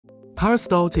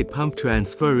Peristaltic pump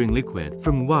transferring liquid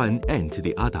from one end to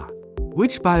the other,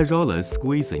 which by rollers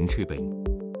squeezing tubing.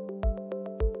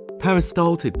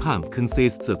 Peristaltic pump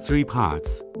consists of three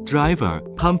parts: driver,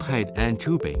 pump head, and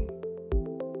tubing.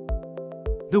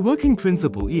 The working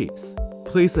principle is,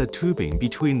 place a tubing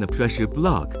between the pressure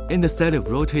block and the set of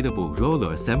rotatable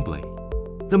roller assembly.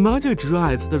 The motor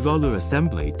drives the roller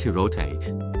assembly to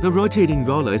rotate. The rotating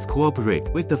rollers cooperate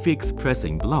with the fixed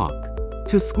pressing block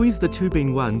to squeeze the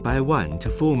tubing one by one to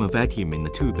form a vacuum in the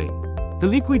tubing. The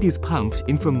liquid is pumped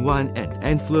in from one end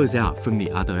and flows out from the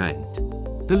other end.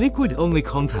 The liquid only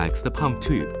contacts the pump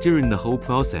tube during the whole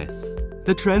process.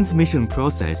 The transmission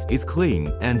process is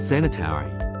clean and sanitary,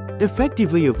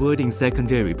 effectively avoiding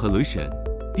secondary pollution.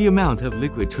 The amount of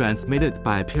liquid transmitted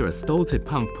by a peristaltic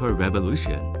pump per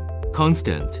revolution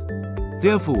constant.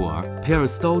 Therefore,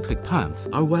 peristaltic pumps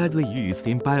are widely used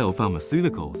in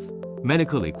biopharmaceuticals,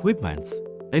 medical equipments,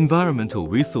 environmental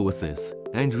resources,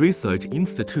 and research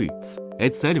institutes,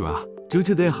 etc., due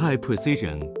to their high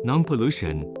precision,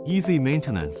 non-pollution, easy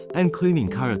maintenance, and cleaning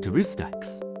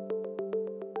characteristics.